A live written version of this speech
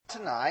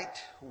Tonight,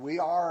 we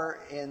are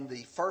in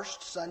the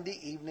first Sunday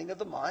evening of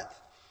the month,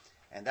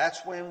 and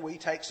that's when we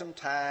take some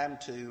time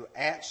to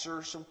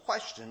answer some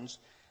questions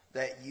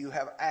that you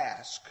have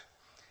asked.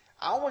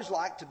 I always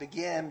like to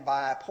begin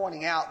by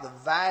pointing out the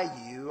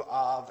value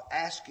of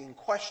asking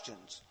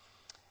questions.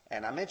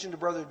 And I mentioned to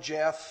Brother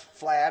Jeff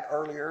Fladd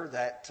earlier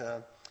that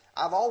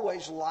I've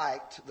always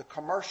liked the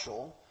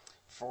commercial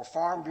for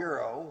Farm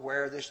Bureau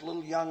where this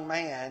little young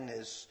man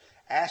is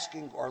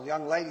asking, or the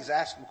young lady's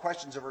asking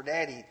questions of her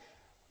daddy.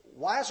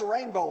 Why is the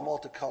rainbow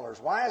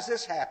multicolors? Why is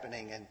this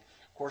happening? And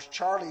of course,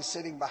 Charlie's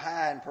sitting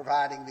behind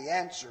providing the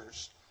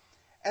answers.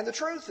 And the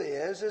truth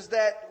is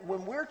that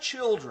when we're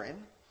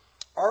children,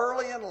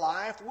 early in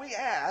life, we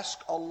ask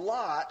a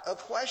lot of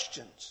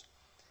questions.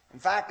 In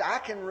fact, I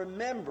can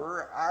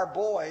remember our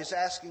boys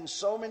asking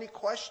so many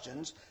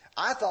questions,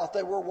 I thought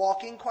they were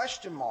walking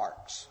question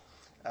marks.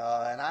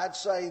 And I'd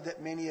say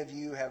that many of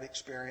you have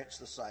experienced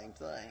the same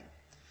thing.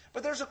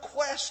 But there's a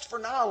quest for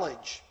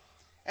knowledge.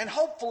 And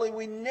hopefully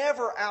we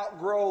never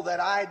outgrow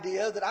that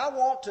idea that I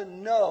want to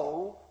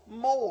know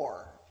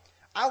more.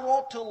 I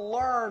want to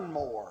learn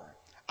more.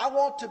 I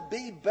want to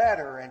be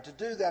better. And to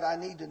do that, I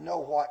need to know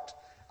what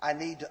I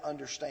need to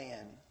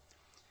understand.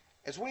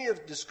 As we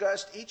have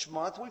discussed each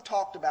month, we've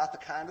talked about the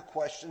kind of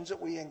questions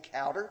that we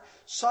encounter.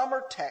 Some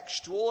are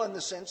textual in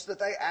the sense that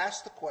they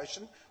ask the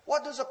question,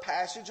 what does a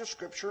passage of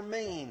Scripture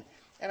mean?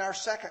 And our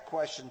second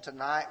question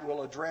tonight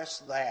will address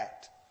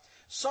that.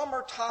 Some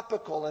are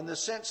topical in the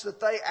sense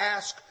that they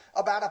ask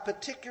about a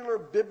particular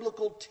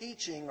biblical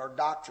teaching or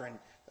doctrine.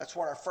 That's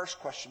what our first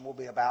question will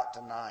be about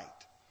tonight.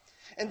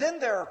 And then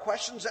there are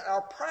questions that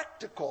are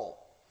practical.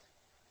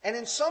 And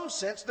in some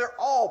sense, they're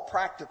all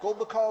practical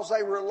because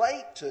they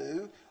relate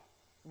to,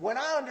 when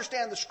I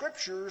understand the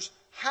Scriptures,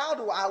 how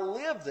do I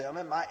live them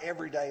in my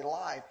everyday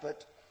life?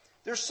 But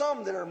there's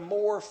some that are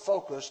more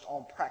focused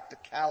on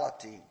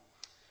practicality.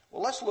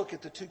 Well, let's look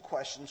at the two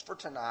questions for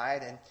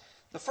tonight. And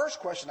the first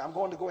question, I'm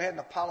going to go ahead and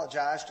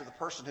apologize to the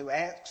person who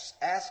asked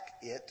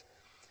it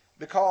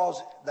because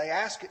they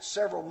asked it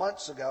several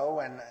months ago,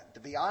 and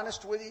to be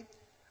honest with you,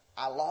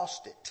 I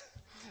lost it.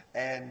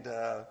 And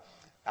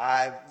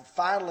I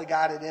finally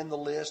got it in the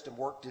list and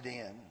worked it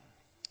in.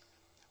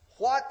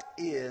 What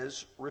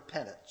is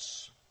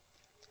repentance?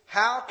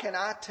 How can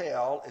I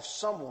tell if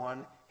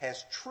someone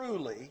has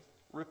truly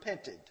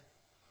repented?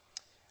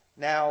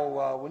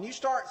 Now, when you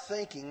start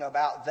thinking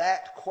about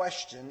that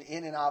question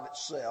in and of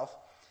itself,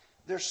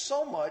 there's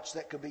so much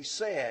that could be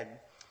said.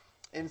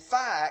 In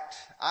fact,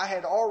 I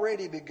had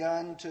already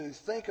begun to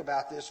think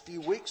about this a few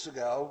weeks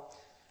ago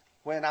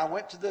when I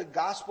went to the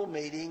gospel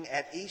meeting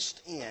at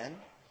East End.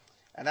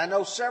 And I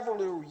know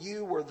several of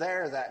you were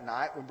there that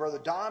night when Brother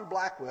Don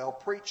Blackwell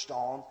preached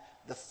on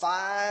the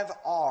 5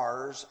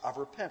 R's of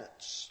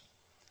repentance.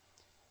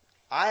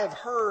 I have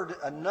heard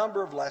a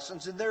number of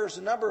lessons, and there's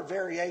a number of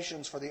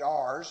variations for the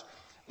R's,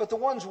 but the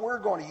ones we're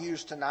going to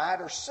use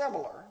tonight are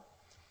similar.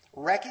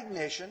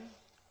 Recognition,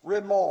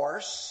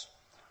 remorse,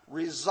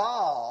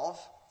 resolve,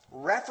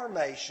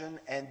 reformation,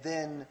 and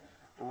then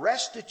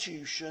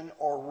restitution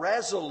or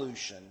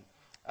resolution,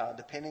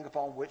 depending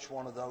upon which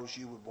one of those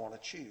you would want to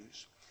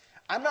choose.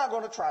 I'm not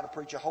going to try to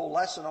preach a whole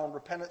lesson on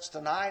repentance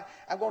tonight.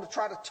 I'm going to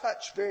try to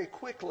touch very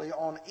quickly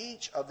on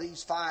each of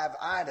these 5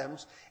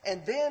 items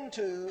and then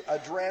to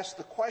address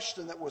the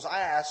question that was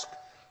asked,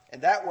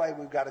 and that way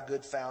we've got a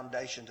good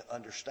foundation to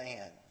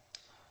understand.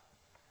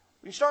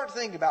 When you start to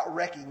think about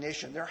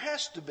recognition, there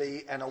has to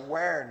be an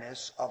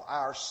awareness of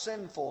our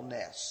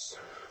sinfulness.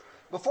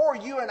 Before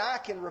you and I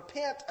can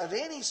repent of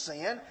any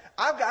sin,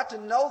 I've got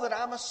to know that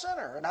I'm a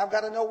sinner, and I've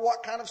got to know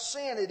what kind of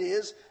sin it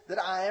is that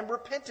I am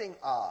repenting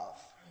of.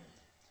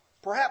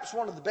 Perhaps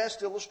one of the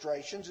best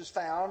illustrations is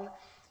found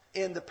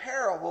in the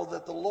parable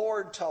that the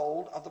Lord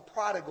told of the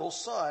prodigal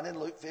son in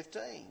Luke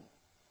 15.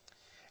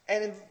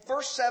 And in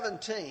verse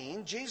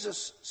 17,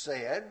 Jesus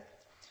said,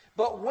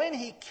 "But when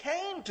he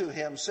came to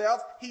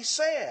himself, he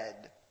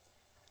said,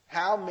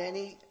 'How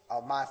many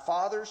of my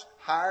father's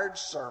hired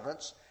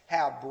servants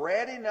have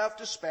bread enough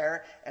to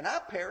spare, and I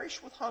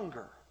perish with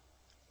hunger?'"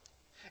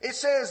 It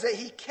says that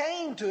he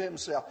came to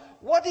himself.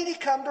 What did he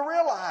come to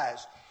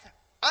realize?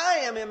 I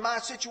am in my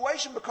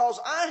situation because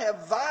I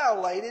have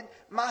violated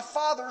my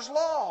father's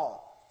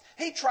law.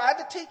 He tried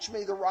to teach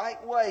me the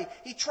right way.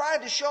 He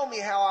tried to show me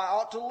how I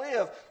ought to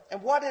live.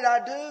 And what did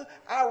I do?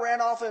 I ran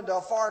off into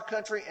a far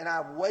country and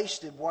I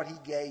wasted what he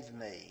gave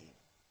me.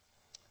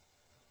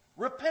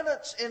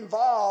 Repentance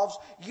involves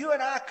you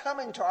and I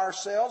coming to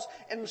ourselves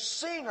and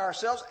seeing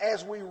ourselves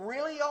as we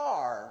really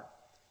are.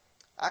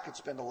 I could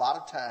spend a lot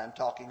of time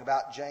talking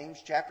about James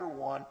chapter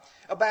 1,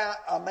 about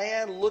a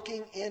man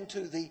looking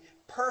into the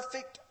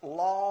perfect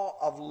law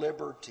of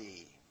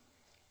liberty.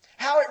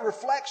 How it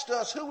reflects to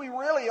us who we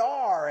really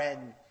are.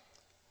 And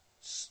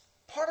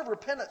part of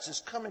repentance is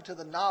coming to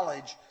the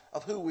knowledge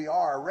of who we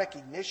are, a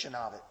recognition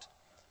of it.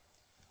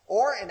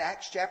 Or in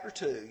Acts chapter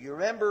 2, you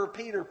remember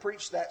Peter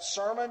preached that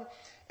sermon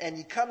And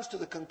he comes to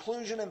the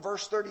conclusion in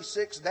verse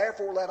 36,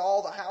 therefore let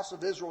all the house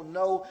of Israel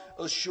know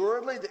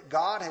assuredly that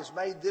God has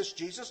made this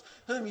Jesus,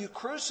 whom you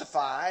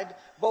crucified,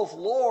 both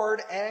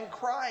Lord and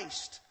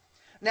Christ.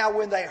 Now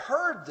when they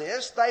heard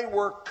this, they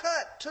were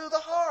cut to the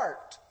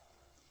heart.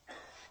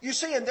 You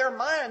see, in their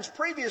minds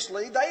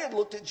previously, they had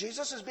looked at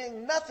Jesus as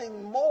being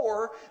nothing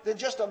more than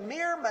just a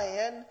mere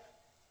man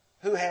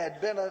who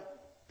had been a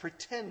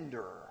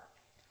pretender.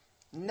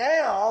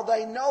 Now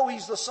they know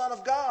he's the Son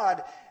of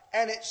God.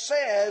 And it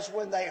says,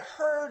 when they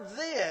heard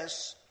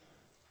this,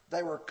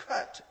 they were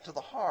cut to the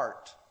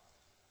heart.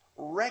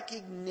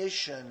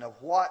 Recognition of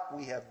what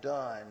we have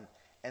done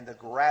and the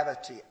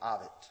gravity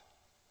of it.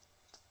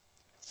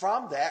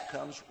 From that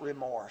comes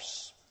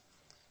remorse.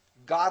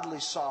 Godly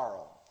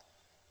sorrow.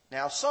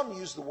 Now, some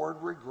use the word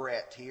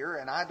regret here,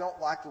 and I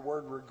don't like the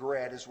word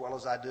regret as well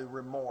as I do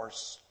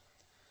remorse.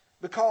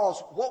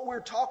 Because what we're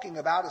talking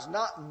about is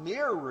not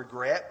mere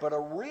regret, but a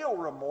real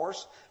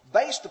remorse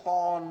based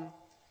upon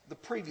the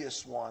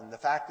previous one, the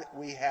fact that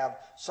we have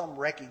some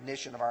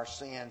recognition of our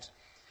sins.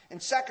 In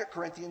 2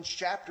 Corinthians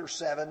chapter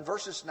 7,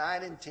 verses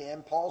 9 and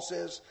 10, Paul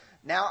says,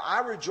 now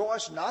I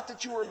rejoice not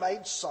that you were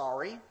made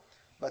sorry,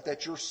 but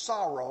that your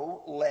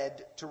sorrow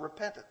led to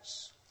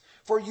repentance.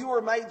 For you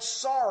were made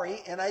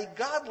sorry in a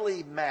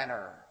godly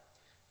manner,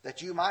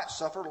 that you might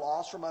suffer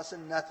loss from us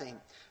in nothing.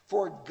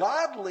 For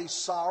godly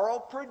sorrow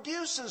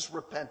produces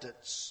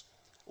repentance,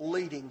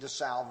 leading to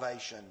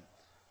salvation.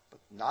 But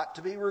not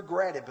to be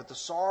regretted, but the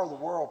sorrow of the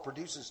world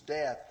produces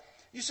death.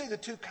 You see the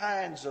two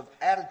kinds of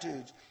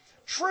attitudes.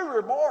 True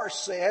remorse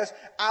says,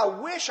 I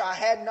wish I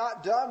had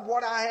not done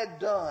what I had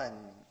done.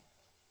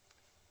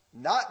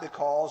 Not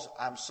because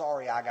I'm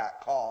sorry I got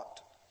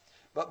caught,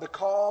 but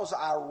because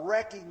I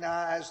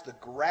recognize the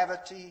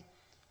gravity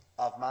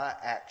of my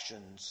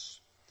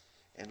actions.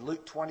 In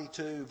Luke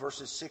 22,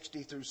 verses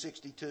 60 through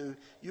 62,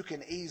 you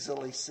can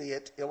easily see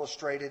it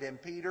illustrated in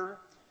Peter.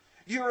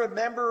 You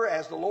remember,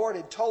 as the Lord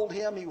had told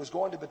him he was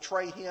going to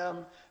betray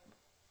him,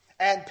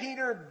 and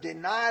Peter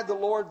denied the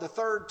Lord the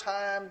third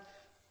time.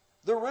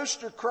 The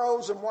rooster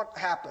crows, and what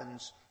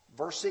happens?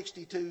 Verse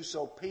 62,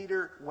 so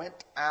Peter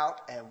went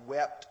out and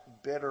wept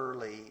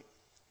bitterly.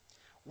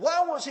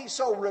 Why was he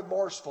so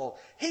remorseful?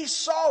 He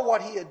saw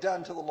what he had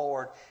done to the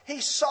Lord.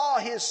 He saw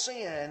his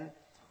sin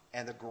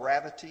and the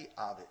gravity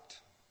of it.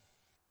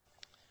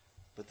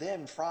 But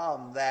then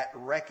from that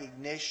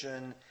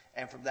recognition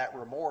and from that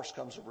remorse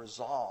comes a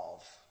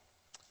resolve.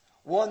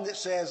 One that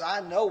says,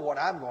 I know what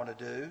I'm going to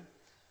do.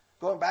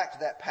 Going back to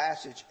that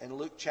passage in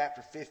Luke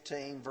chapter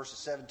 15, verses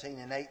 17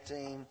 and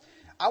 18,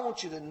 I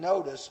want you to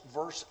notice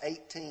verse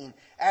 18.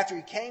 After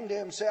he came to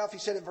himself, he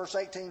said in verse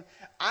 18,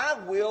 I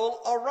will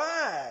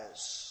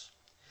arise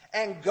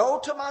and go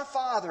to my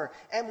father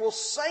and will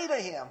say to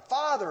him,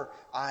 Father,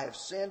 I have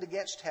sinned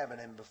against heaven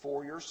and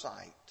before your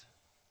sight.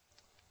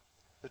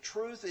 The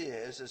truth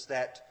is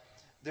that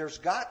there's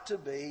got to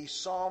be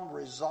some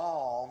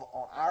resolve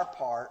on our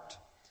part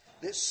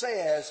that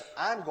says,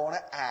 I'm going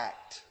to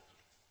act.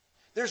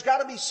 There's got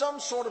to be some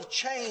sort of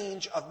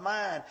change of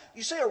mind.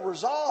 You see, a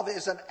resolve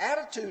is an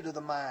attitude of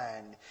the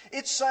mind.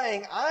 It's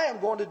saying, I am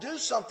going to do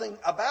something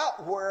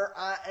about where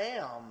I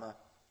am.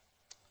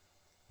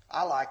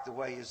 I like the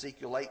way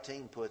Ezekiel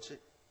 18 puts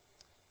it.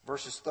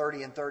 Verses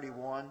 30 and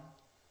 31.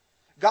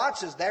 God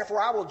says,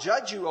 therefore I will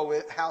judge you, O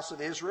house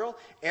of Israel,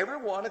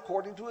 everyone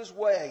according to his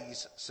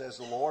ways, says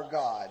the Lord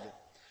God.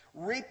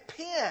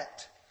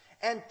 Repent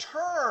and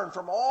turn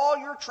from all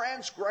your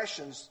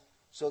transgressions,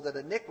 so that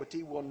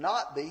iniquity will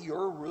not be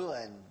your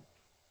ruin.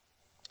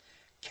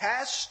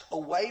 Cast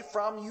away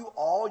from you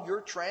all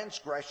your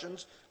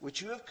transgressions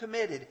which you have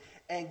committed,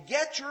 and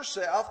get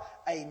yourself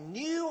a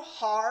new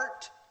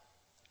heart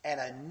and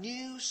a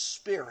new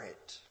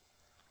spirit.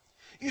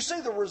 You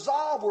see, the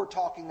resolve we're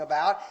talking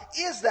about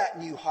is that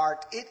new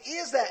heart. It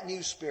is that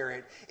new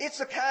spirit. It's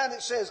the kind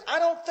that says, I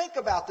don't think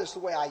about this the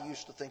way I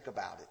used to think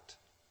about it.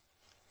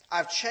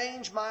 I've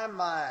changed my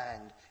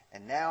mind,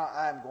 and now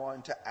I'm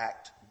going to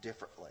act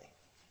differently.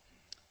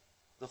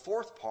 The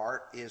fourth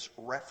part is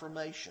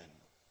reformation.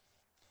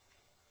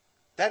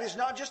 That is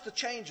not just the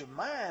change of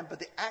mind, but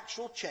the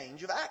actual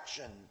change of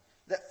action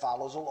that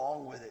follows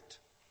along with it.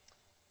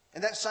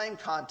 In that same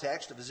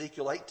context of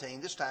Ezekiel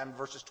 18, this time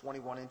verses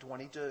 21 and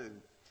 22.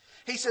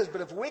 He says, but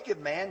if a wicked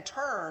man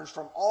turns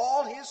from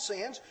all his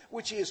sins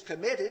which he has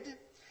committed,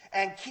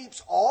 and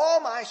keeps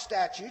all my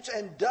statutes,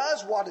 and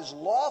does what is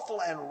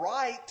lawful and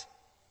right,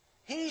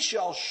 he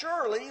shall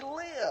surely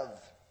live,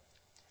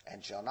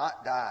 and shall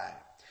not die.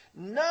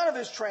 None of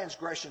his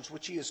transgressions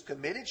which he has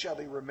committed shall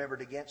be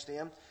remembered against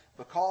him.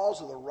 Because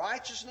of the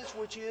righteousness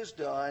which he has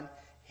done,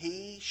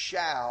 he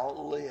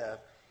shall live.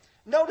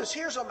 Notice,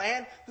 here's a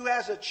man who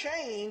has a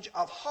change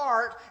of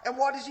heart. And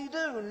what does he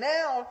do?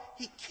 Now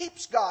he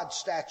keeps God's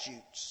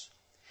statutes.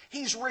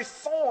 He's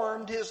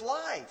reformed his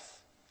life.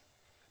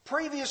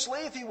 Previously,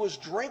 if he was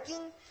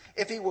drinking,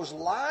 if he was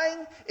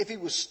lying, if he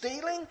was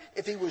stealing,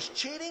 if he was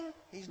cheating,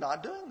 he's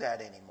not doing that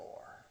anymore.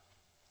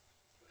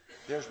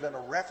 There's been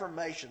a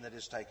reformation that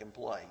has taken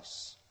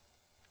place.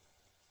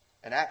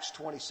 In Acts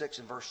 26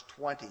 and verse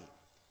 20,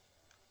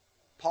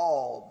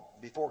 Paul,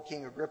 before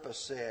King Agrippa,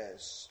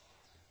 says,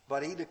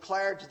 "But he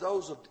declared to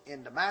those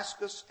in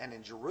Damascus and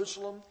in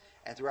Jerusalem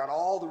and throughout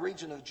all the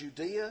region of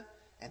Judea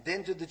and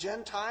then to the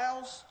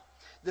Gentiles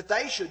that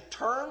they should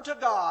turn to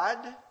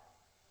God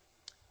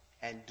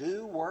and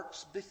do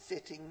works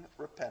befitting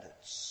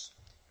repentance."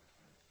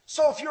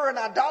 So if you're an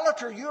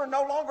idolater, you're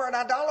no longer an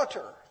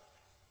idolater.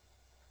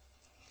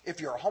 If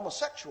you're a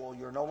homosexual,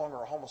 you're no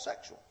longer a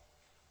homosexual.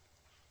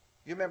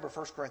 You remember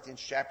 1 Corinthians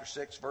chapter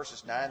 6,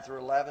 verses 9 through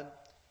 11?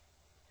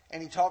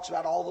 And he talks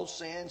about all those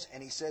sins,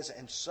 and he says,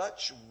 "And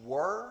such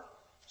were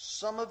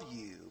some of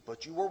you,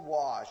 but you were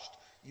washed,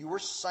 you were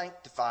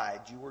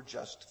sanctified, you were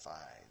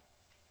justified."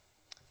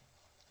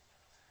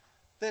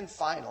 Then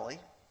finally,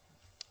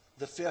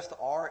 the fifth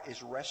R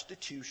is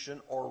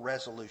restitution or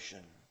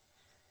resolution.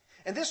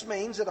 And this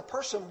means that a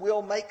person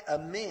will make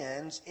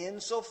amends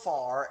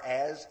insofar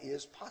as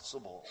is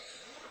possible.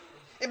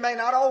 It may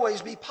not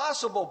always be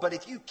possible, but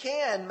if you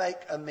can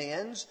make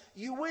amends,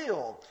 you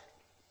will.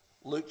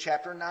 Luke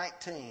chapter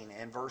 19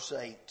 and verse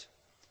 8.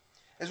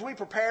 As we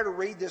prepare to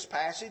read this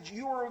passage,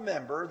 you will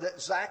remember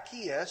that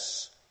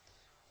Zacchaeus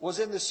was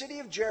in the city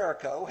of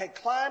Jericho, had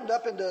climbed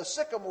up into a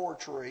sycamore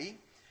tree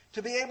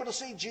to be able to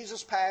see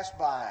Jesus pass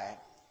by.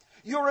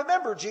 You'll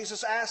remember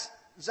Jesus asked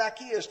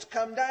Zacchaeus to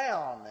come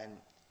down,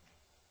 and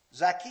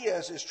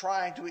Zacchaeus is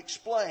trying to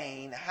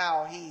explain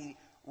how he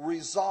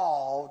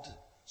resolved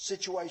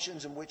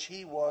situations in which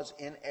he was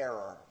in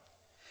error.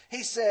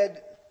 He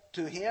said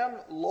to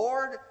him,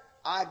 "Lord,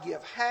 I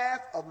give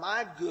half of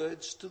my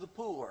goods to the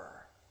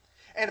poor.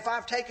 And if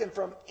I've taken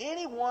from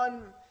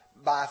anyone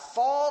by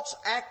false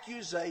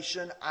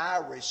accusation, I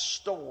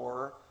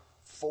restore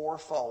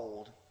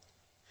fourfold."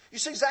 You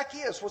see,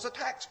 Zacchaeus was a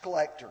tax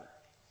collector.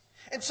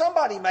 And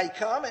somebody may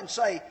come and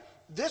say,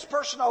 "This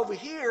person over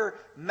here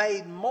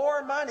made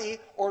more money,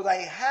 or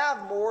they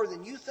have more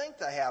than you think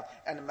they have,"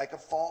 and to make a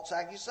false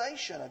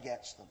accusation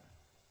against them.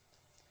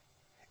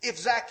 If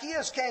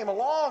Zacchaeus came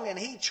along and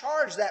he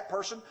charged that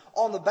person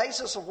on the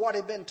basis of what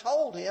had been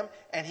told him,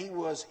 and he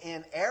was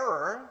in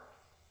error,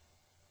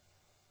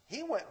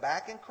 he went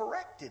back and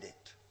corrected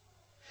it.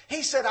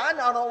 He said, "I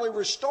not only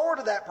restore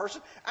to that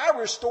person, I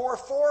restore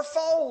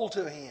fourfold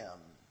to him."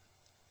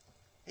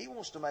 He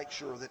wants to make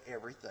sure that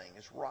everything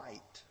is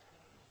right.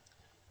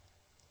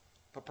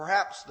 But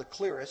perhaps the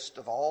clearest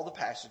of all the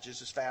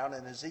passages is found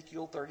in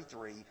Ezekiel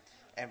 33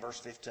 and verse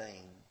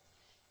 15.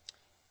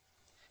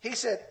 He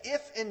said,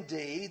 "If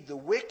indeed the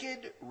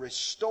wicked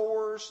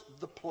restores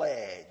the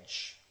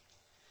pledge,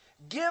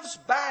 gives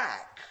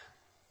back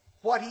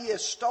what he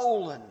has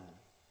stolen,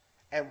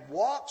 and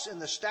walks in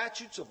the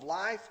statutes of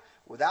life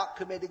without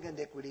committing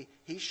iniquity,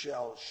 he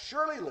shall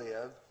surely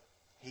live,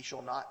 he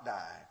shall not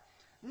die."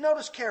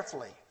 Notice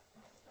carefully.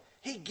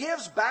 He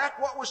gives back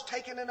what was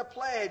taken in a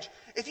pledge.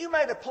 If you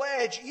made a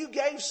pledge, you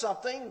gave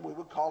something, we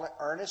would call it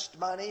earnest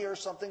money or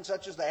something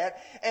such as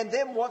that, and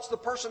then once the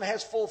person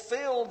has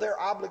fulfilled their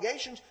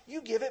obligations,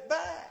 you give it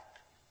back.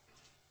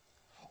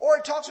 Or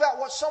he talks about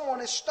what someone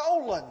has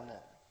stolen.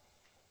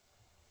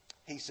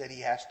 He said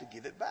he has to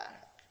give it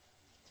back.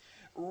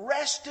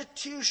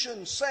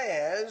 Restitution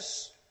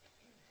says,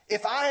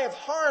 if I have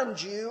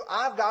harmed you,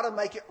 I've got to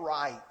make it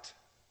right.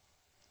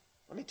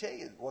 Let me tell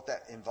you what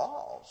that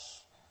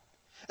involves.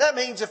 That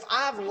means if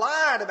I've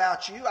lied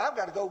about you, I've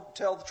got to go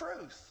tell the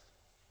truth.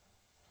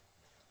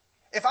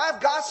 If I've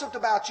gossiped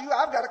about you,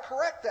 I've got to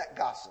correct that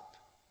gossip.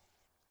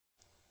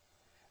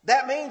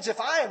 That means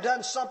if I have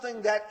done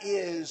something that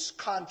is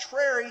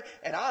contrary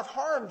and I've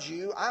harmed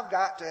you, I've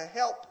got to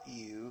help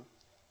you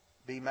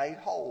be made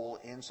whole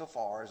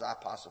insofar as I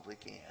possibly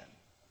can.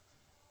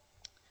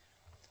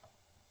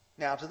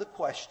 Now to the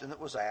question that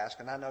was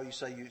asked, and I know you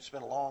say you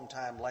spent a long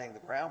time laying the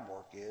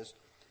groundwork, is,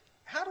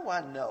 how do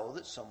I know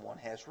that someone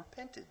has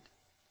repented?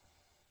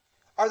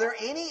 Are there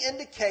any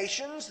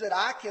indications that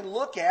I can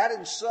look at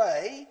and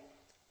say,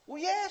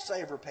 well, yes, they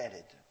have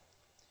repented?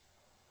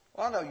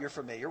 Well, I know you're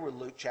familiar with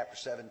Luke chapter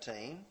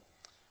 17,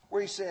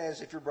 where he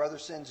says, if your brother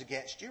sins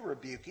against you,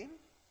 rebuke him.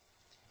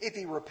 If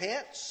he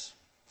repents,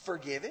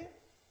 forgive him.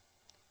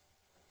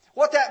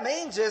 What that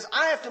means is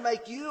I have to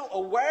make you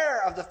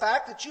aware of the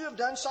fact that you have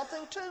done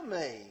something to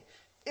me.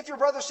 If your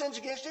brother sins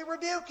against you,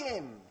 rebuke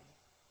him.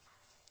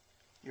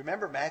 You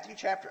remember Matthew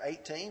chapter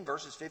 18,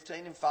 verses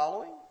 15 and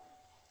following?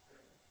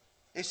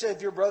 He said,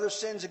 if your brother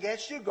sins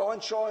against you, go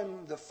and show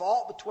him the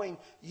fault between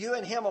you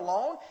and him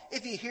alone.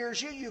 If he hears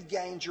you, you've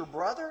gained your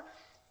brother.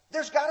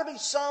 There's got to be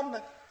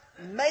some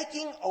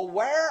making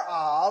aware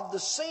of the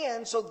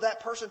sin so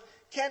that person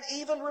can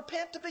even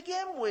repent to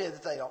begin with.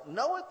 If they don't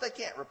know it, they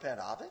can't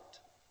repent of it.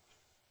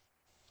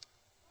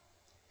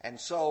 And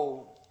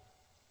so,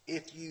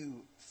 if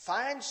you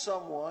find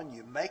someone,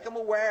 you make them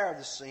aware of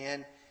the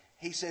sin.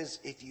 He says,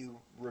 if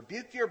you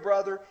rebuke your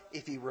brother,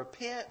 if he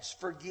repents,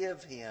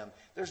 forgive him.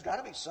 There's got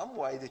to be some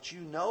way that you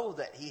know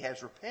that he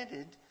has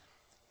repented.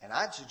 And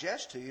I'd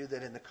suggest to you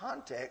that in the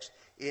context,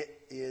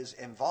 it is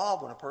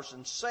involved when a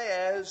person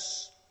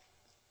says,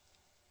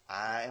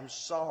 I am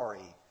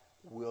sorry.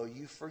 Will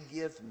you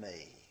forgive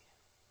me?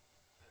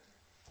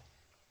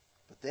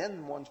 But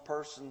then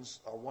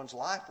one's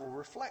life will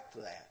reflect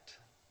that.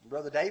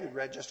 Brother David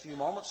read just a few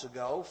moments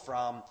ago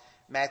from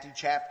Matthew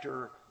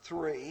chapter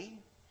 3,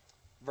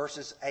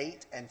 verses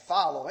 8 and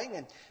following.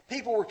 And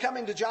people were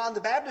coming to John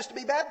the Baptist to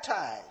be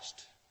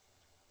baptized.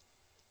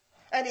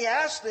 And he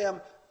asked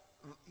them,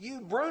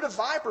 "You brood of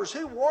vipers,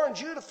 who warned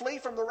you to flee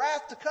from the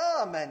wrath to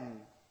come?"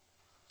 And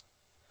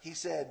he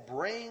said,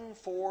 "Bring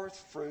forth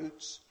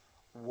fruits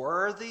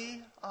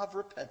worthy of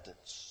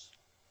repentance."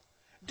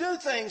 Do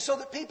things so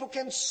that people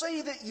can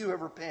see that you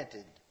have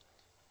repented.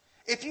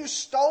 If you've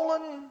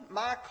stolen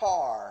my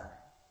car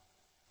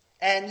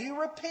and you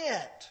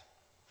repent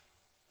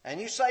and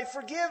you say,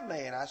 "Forgive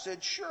me," and I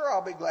said, "Sure,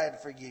 I'll be glad to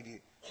forgive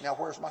you. Now,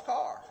 where's my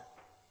car?"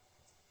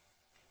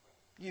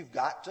 You've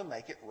got to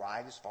make it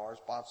right as far as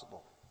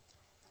possible.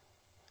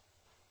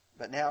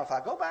 But now if I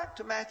go back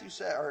to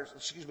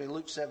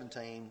Luke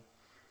 17,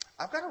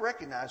 I've got to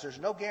recognize there's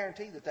no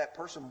guarantee that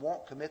person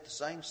won't commit the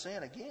same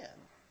sin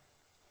again.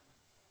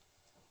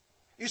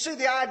 You see,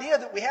 the idea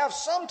that we have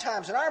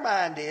sometimes in our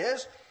mind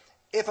is,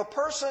 if a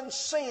person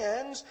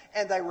sins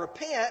and they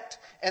repent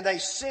and they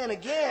sin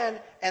again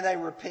and they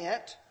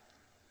repent,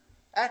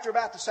 after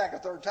about the second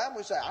or third time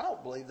we say, "I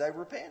don't believe they've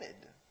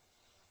repented."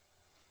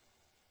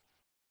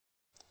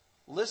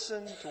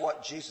 Listen to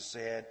what Jesus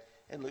said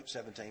in Luke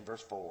 17,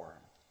 verse 4.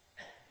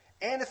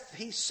 "And if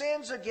he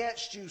sins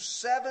against you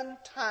 7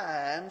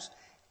 times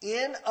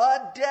in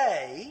a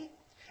day,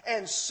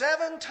 and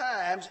 7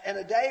 times in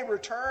a day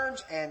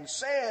returns and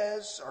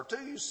says, or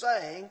to you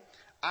saying,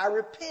 'I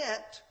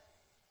repent,'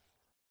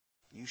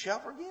 you shall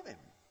forgive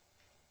him."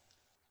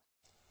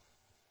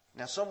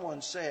 Now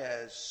someone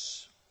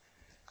says,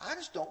 "I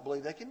just don't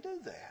believe they can do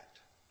that."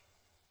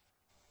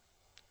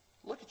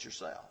 Look at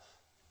yourself.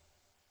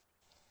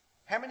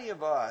 How many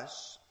of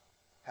us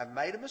have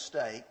made a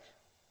mistake,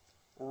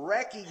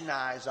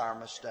 recognize our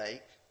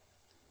mistake,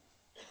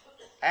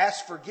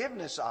 ask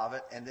forgiveness of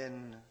it, and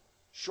then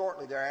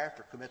shortly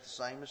thereafter commit the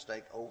same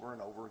mistake over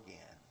and over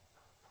again?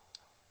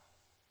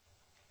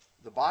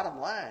 The bottom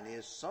line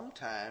is,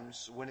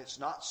 sometimes when it's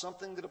not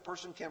something that a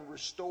person can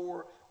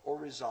restore or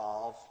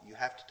resolve, you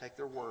have to take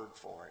their word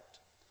for it.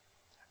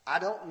 I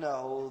don't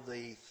know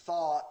the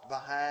thought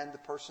behind the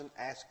person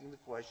asking the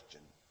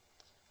question.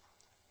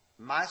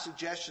 My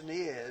suggestion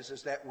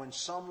is that when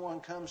someone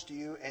comes to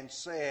you and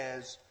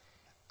says,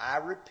 "I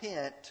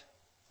repent,"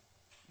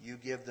 you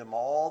give them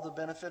all the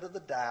benefit of the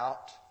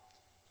doubt,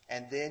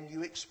 and then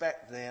you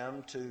expect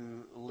them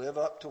to live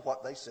up to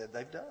what they said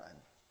they've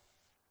done.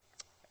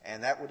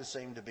 And that would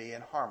seem to be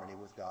in harmony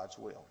with God's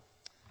will.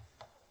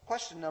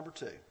 Question number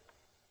 2.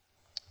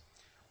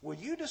 Will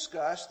you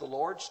discuss the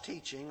Lord's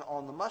teaching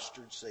on the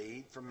mustard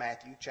seed from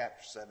Matthew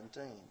chapter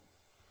 17?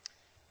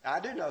 Now, I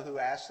do know who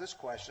asked this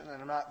question,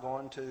 and I'm not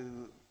going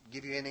to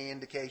give you any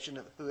indication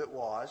of who it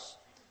was.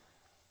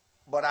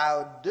 But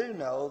I do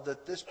know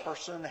that this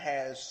person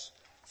has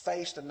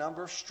faced a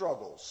number of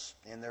struggles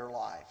in their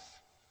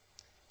life.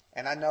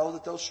 And I know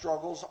that those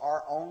struggles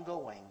are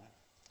ongoing.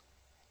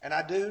 And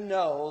I do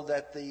know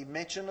that the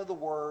mention of the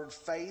word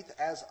faith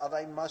as of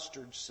a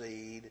mustard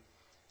seed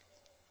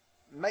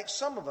makes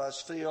some of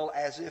us feel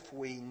as if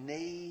we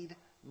need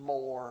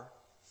more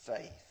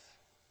faith.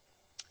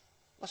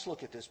 Let's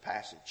look at this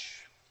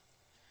passage.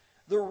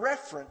 The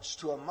reference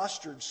to a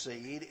mustard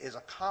seed is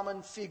a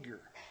common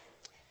figure.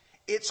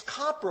 It's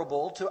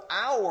comparable to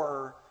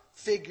our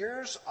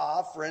figures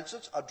of, for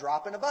instance, a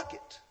drop in a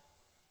bucket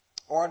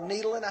or a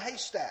needle in a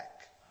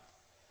haystack.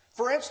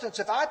 For instance,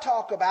 if I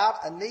talk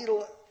about a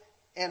needle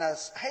in a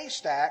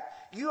haystack,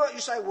 you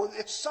say, well,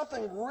 it's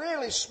something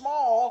really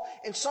small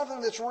and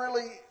something that's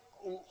really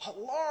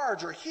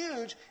large or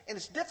huge, and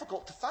it's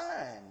difficult to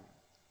find.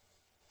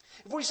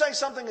 If we say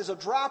something is a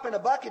drop in a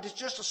bucket, it's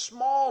just a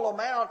small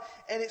amount,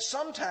 and it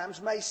sometimes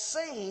may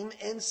seem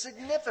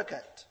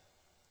insignificant.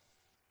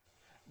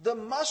 The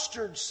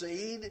mustard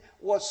seed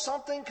was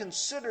something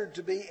considered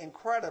to be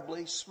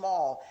incredibly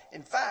small.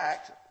 In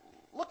fact,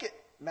 look at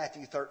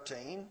Matthew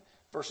 13,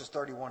 verses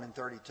 31 and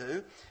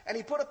 32. "And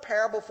he put a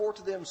parable forth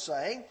to them,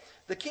 saying,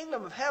 The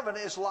kingdom of heaven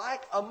is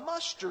like a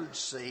mustard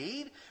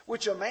seed,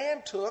 which a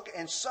man took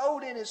and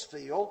sowed in his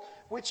field,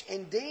 which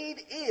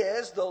indeed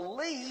is the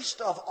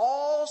least of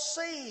all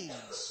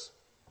seeds."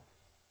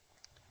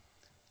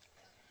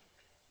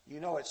 You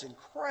know, it's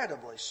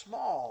incredibly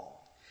small.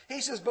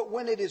 He says, "But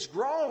when it is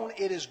grown,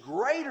 it is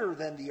greater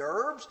than the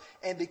herbs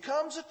and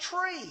becomes a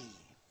tree,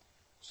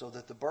 so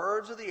that the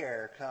birds of the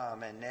air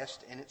come and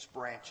nest in its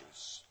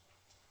branches."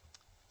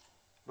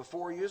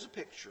 Before you is a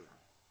picture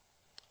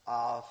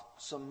of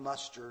some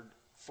mustard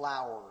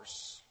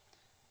flowers.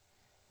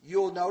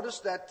 You'll notice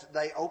that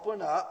they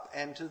open up,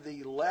 and to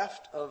the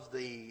left of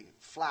the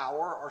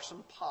flower are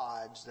some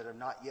pods that have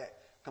not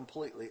yet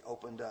completely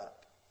opened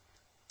up.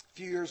 A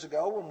few years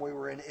ago when we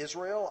were in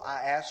Israel,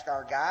 I asked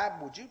our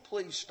guide, "Would you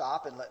please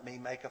stop and let me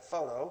make a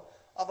photo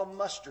of a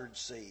mustard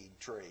seed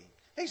tree?"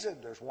 He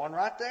said, "There's one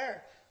right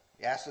there."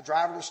 He asked the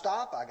driver to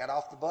stop. I got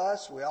off the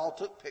bus. We all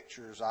took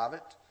pictures of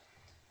it.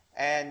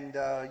 And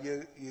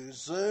you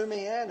zoom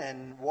in,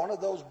 and one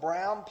of those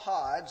brown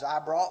pods I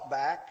brought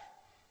back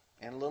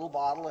in a little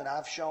bottle, and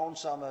I've shown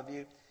some of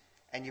you,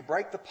 and you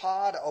break the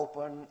pod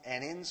open,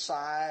 and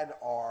inside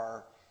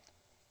are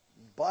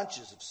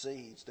bunches of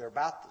seeds. They're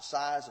about the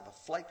size of a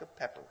flake of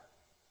pepper.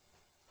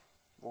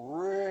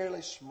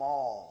 Really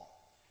small.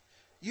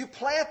 You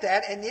plant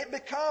that, and it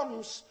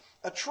becomes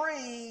a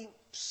tree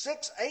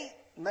 6, 8,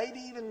 maybe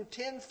even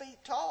 10 feet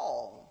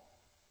tall.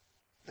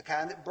 The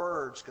kind that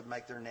birds could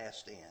make their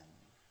nest in.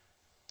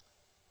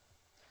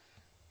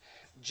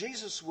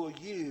 Jesus will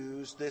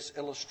use this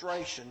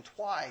illustration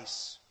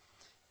twice.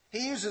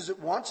 He uses it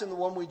once in the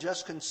one we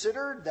just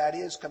considered, that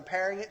is,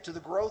 comparing it to the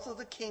growth of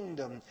the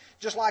kingdom.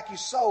 Just like you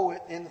sow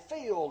it in the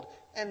field,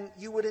 and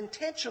you would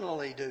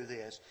intentionally do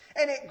this.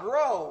 And it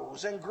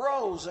grows and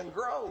grows and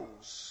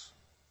grows.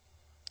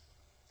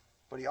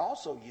 But he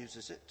also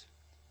uses it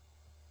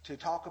to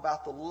talk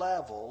about the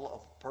level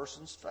of a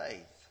person's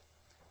faith.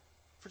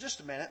 For just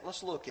a minute,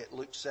 let's look at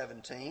Luke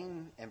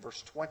 17 and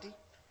verse 20.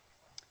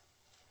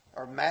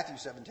 Or Matthew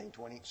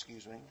 17:20,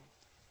 excuse me.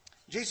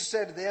 Jesus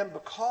said to them,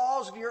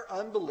 because of your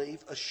unbelief,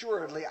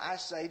 assuredly I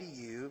say to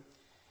you,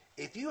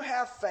 if you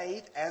have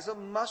faith as a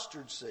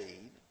mustard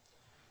seed,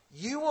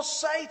 you will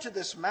say to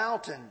this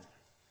mountain,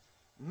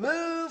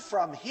 move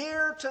from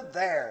here to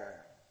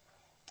there,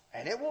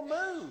 and it will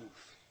move.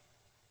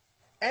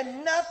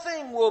 And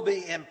nothing will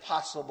be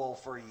impossible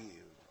for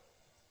you.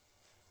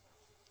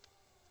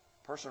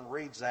 A person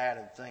reads that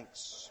and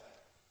thinks,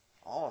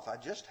 oh, if I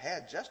just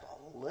had just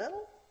a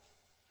little?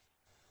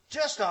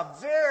 Just a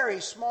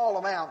very small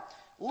amount.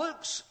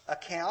 Luke's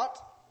account,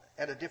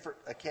 at a different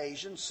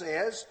occasion,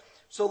 says,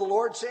 so the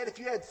Lord said, if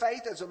you had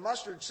faith as a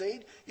mustard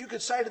seed, you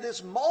could say to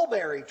this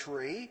mulberry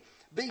tree,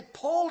 be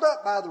pulled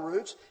up by the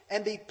roots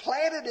and be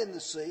planted in the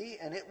sea,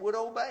 and it would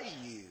obey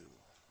you.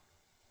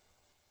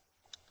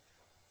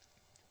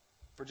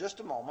 For just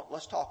a moment,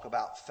 let's talk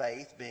about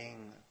faith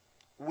being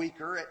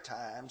weaker at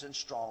times and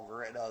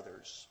stronger at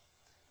others.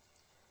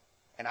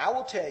 And I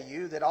will tell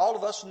you that all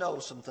of us know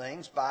some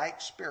things by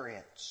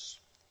experience.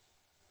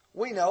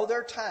 We know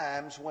there are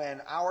times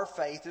when our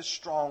faith is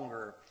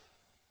stronger.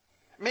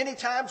 Many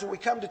times when we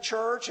come to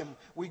church and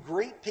we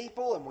greet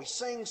people and we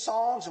sing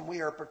songs and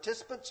we are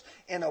participants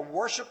in a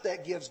worship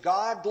that gives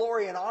God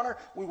glory and honor,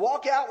 we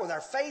walk out with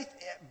our faith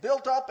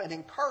built up and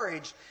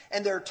encouraged.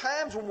 And there are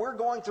times when we're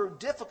going through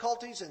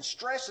difficulties and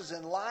stresses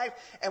in life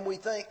and we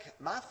think,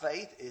 my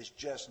faith is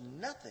just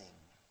nothing.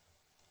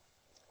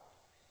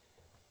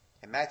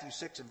 In Matthew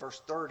 6 and verse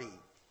 30,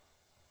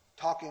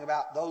 talking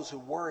about those who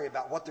worry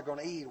about what they're going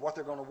to eat, what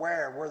they're going to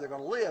wear, where they're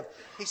going to live,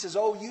 he says,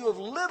 oh, you of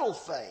little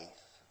faith.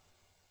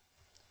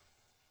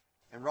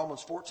 In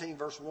Romans 14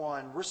 verse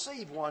 1,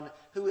 receive one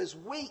who is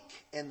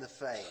weak in the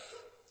faith.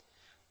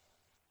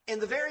 In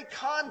the very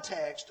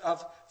context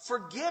of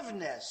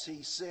forgiveness,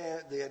 he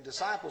said, the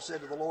disciple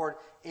said to the Lord,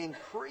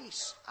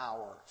 increase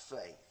our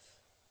faith.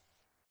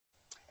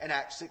 In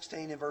Acts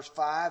 16 and verse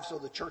 5, so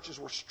the churches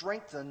were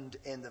strengthened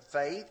in the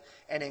faith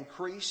and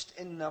increased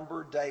in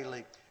number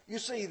daily. You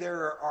see,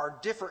 there are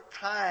different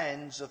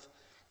kinds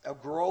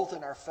of growth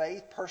in our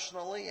faith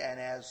personally and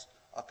as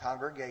a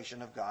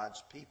congregation of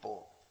God's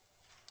people.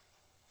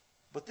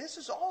 But this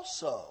is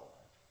also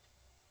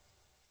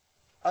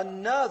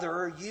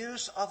another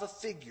use of a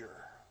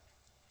figure.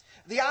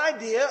 The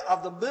idea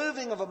of the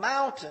moving of a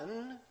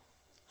mountain,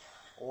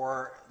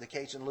 or the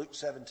case in Luke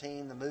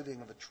 17, the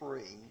moving of a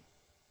tree,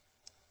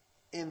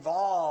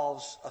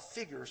 involves a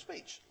figure of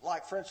speech.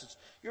 Like, for instance,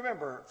 you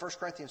remember 1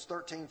 Corinthians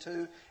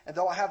 13:2, and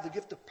though I have the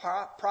gift of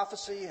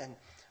prophecy and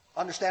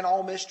understand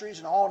all mysteries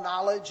and all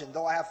knowledge, and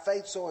though I have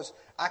faith so as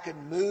I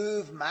can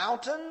move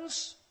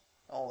mountains,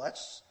 oh,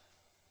 that's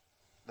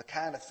the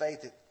kind of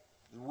faith that's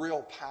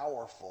real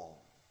powerful.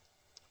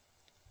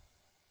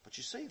 But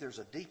you see, there's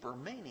a deeper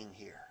meaning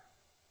here.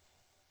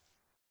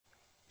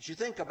 As you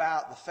think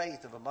about the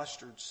faith of a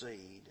mustard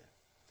seed,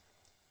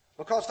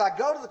 because if I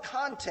go to the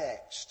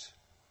context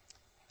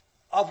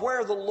of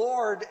where the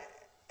Lord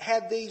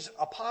had these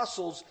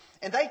apostles,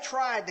 and they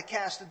tried to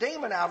cast a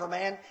demon out of a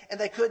man, and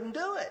they couldn't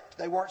do it.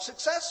 They weren't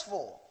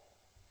successful.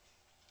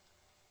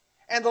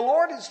 And the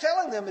Lord is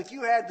telling them, if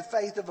you had the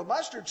faith of a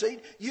mustard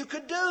seed, you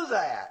could do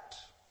that.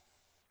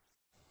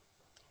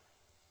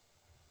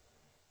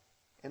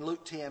 In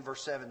Luke 10,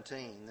 verse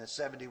 17, the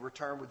 70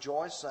 returned with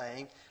joy,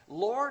 saying,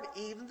 Lord,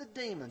 even the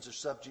demons are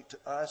subject to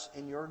us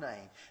in your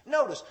name.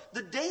 Notice,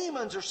 the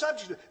demons are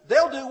subject to,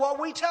 they'll do what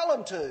we tell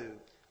them to.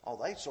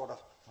 Oh, they sort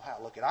of, wow,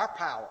 look at our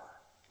power.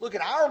 Look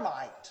at our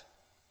might.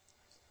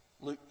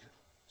 Luke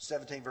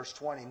 17, verse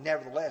 20,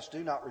 nevertheless,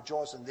 do not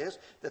rejoice in this,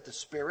 that the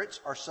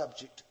spirits are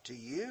subject to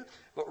you,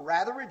 but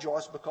rather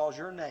rejoice because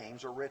your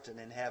names are written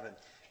in heaven.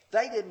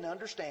 They didn't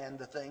understand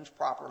the things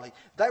properly.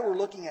 They were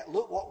looking at,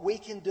 look what we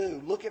can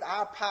do. Look at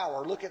our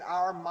power. Look at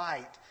our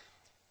might.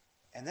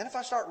 And then if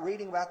I start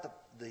reading about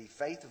the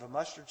faith of a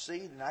mustard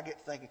seed, and I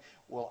get thinking,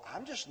 well,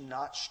 I'm just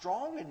not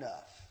strong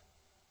enough.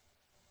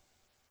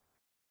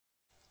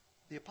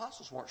 The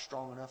apostles weren't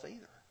strong enough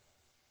either.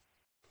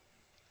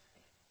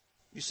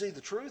 You see,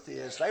 the truth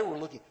is they were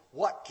looking,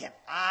 what can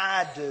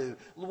I do?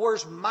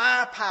 Where's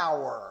my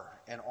power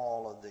in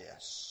all of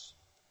this?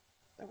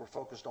 They were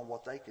focused on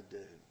what they could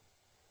do.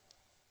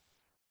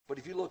 But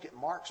if you look at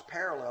Mark's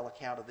parallel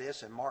account of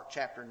this in Mark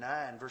chapter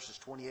 9, verses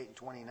 28 and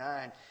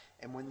 29,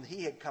 and when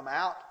he had come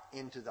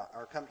into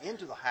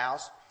the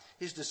house,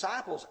 his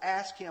disciples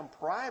asked him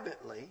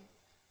privately,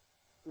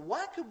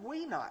 "Why could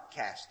we not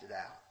cast it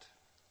out?"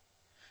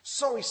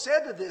 So he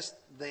said to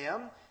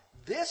them,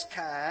 "This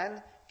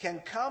kind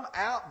can come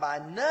out by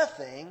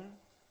nothing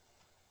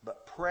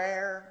but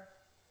prayer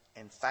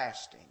and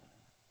fasting."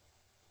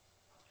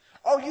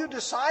 Oh, you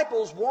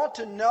disciples want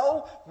to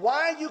know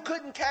why you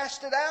couldn't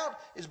cast it out?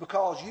 Is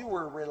because you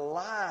were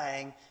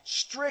relying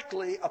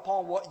strictly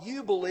upon what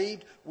you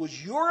believed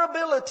was your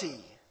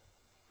ability.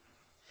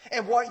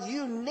 And what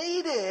you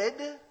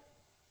needed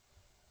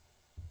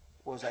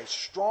was a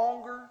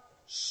stronger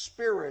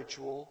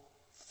spiritual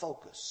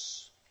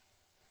focus.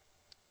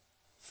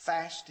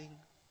 Fasting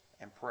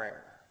and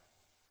prayer.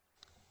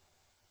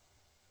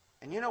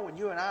 And you know, when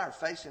you and I are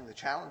facing the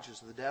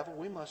challenges of the devil,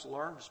 we must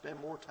learn to spend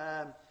more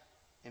time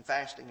in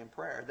fasting and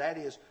prayer. That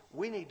is,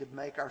 we need to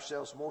make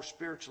ourselves more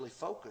spiritually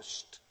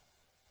focused.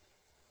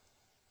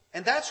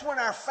 And that's when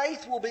our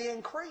faith will be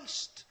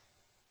increased.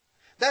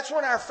 That's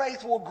when our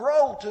faith will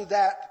grow to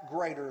that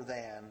greater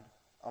than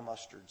a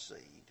mustard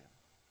seed.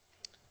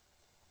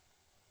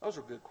 Those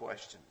are good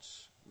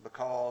questions,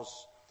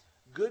 because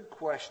good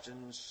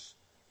questions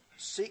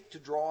seek to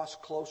draw us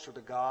closer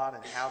to God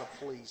and how to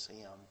please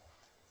Him.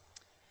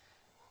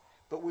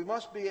 But we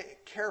must be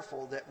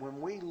careful that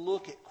when we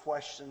look at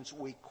questions,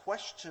 we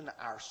question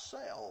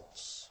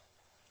ourselves.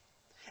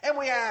 And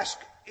we ask,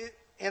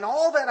 in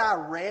all that I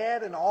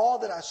read and all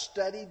that I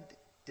studied,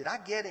 did I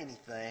get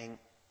anything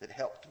that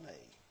helped me?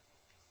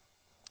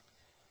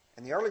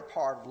 In the early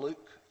part of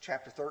Luke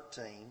chapter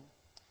 13,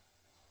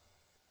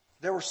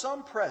 there were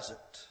some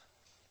present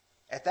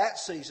at that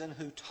season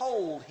who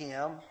told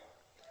him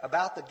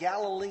about the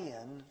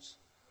Galileans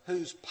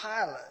whose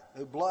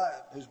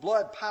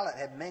blood Pilate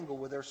had mingled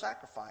with their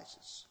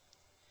sacrifices.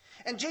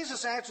 And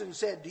Jesus answered and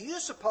said, "Do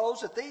you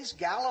suppose that these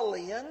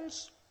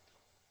Galileans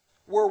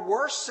were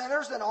worse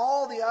sinners than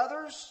all the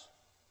others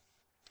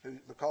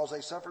because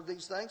they suffered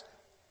these things?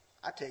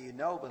 I tell you,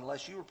 no, but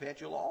unless you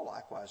repent, you'll all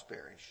likewise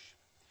perish.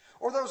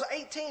 Or those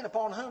 18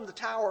 upon whom the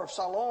tower of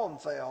Siloam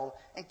fell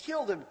and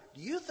killed them,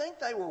 do you think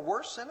they were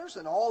worse sinners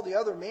than all the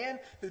other men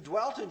who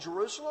dwelt in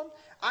Jerusalem?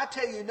 I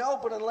tell you, no,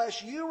 but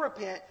unless you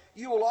repent,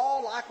 you will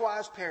all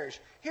likewise perish."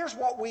 Here's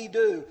what we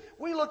do.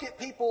 We look at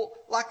people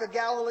like the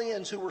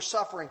Galileans who were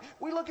suffering.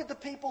 We look at the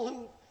people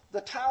who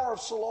the tower of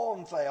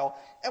Siloam fell,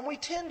 and we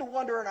tend to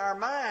wonder in our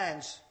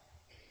minds,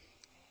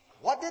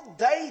 what did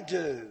they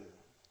do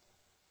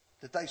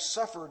that they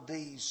suffered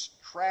these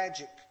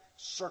tragic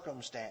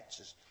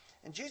circumstances?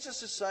 And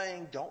Jesus is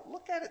saying, don't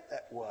look at it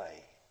that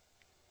way.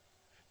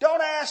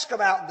 Don't ask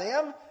about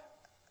them.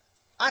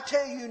 I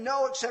tell you,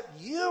 no,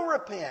 except you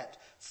repent.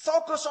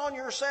 Focus on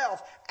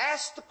yourself.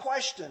 Ask the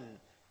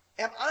question,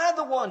 am I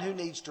the one who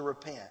needs to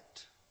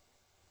repent?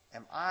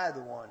 Am I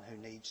the one who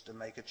needs to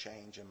make a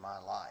change in my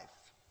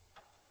life?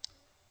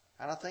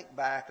 And I think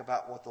back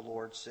about what the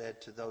Lord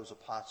said to those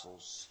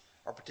apostles,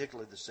 or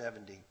particularly the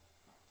 70.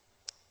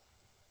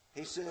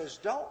 He says,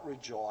 don't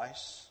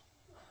rejoice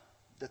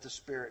that the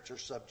spirits are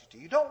subject to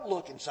you. Don't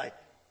look and say,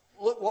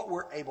 look what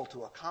we're able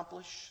to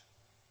accomplish.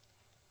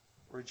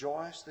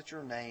 Rejoice that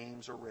your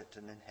names are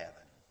written in heaven.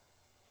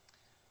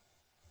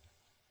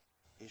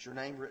 Is your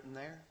name written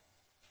there?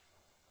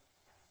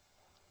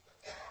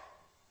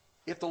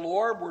 If the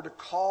Lord were to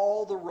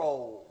call the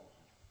roll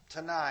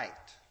tonight,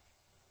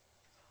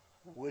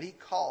 would He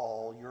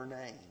call your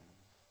name?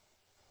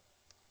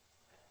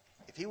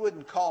 If He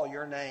wouldn't call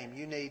your name,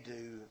 you need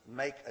to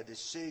make a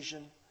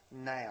decision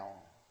now.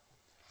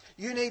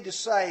 You need to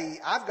say,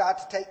 I've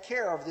got to take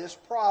care of this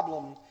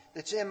problem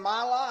that's in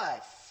my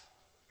life.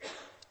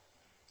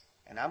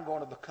 And I'm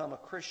going to become a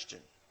Christian.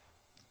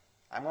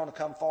 I'm going to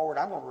come forward.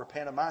 I'm going to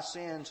repent of my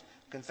sins,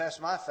 confess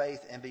my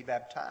faith, and be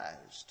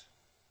baptized.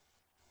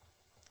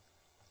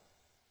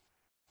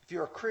 If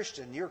you're a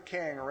Christian, you're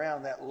carrying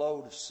around that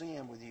load of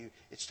sin with you.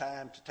 It's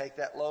time to take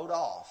that load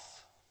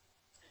off.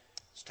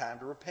 It's time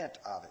to repent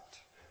of it.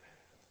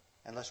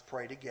 And let's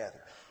pray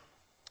together.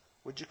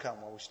 Would you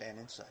come while we stand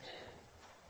and sing?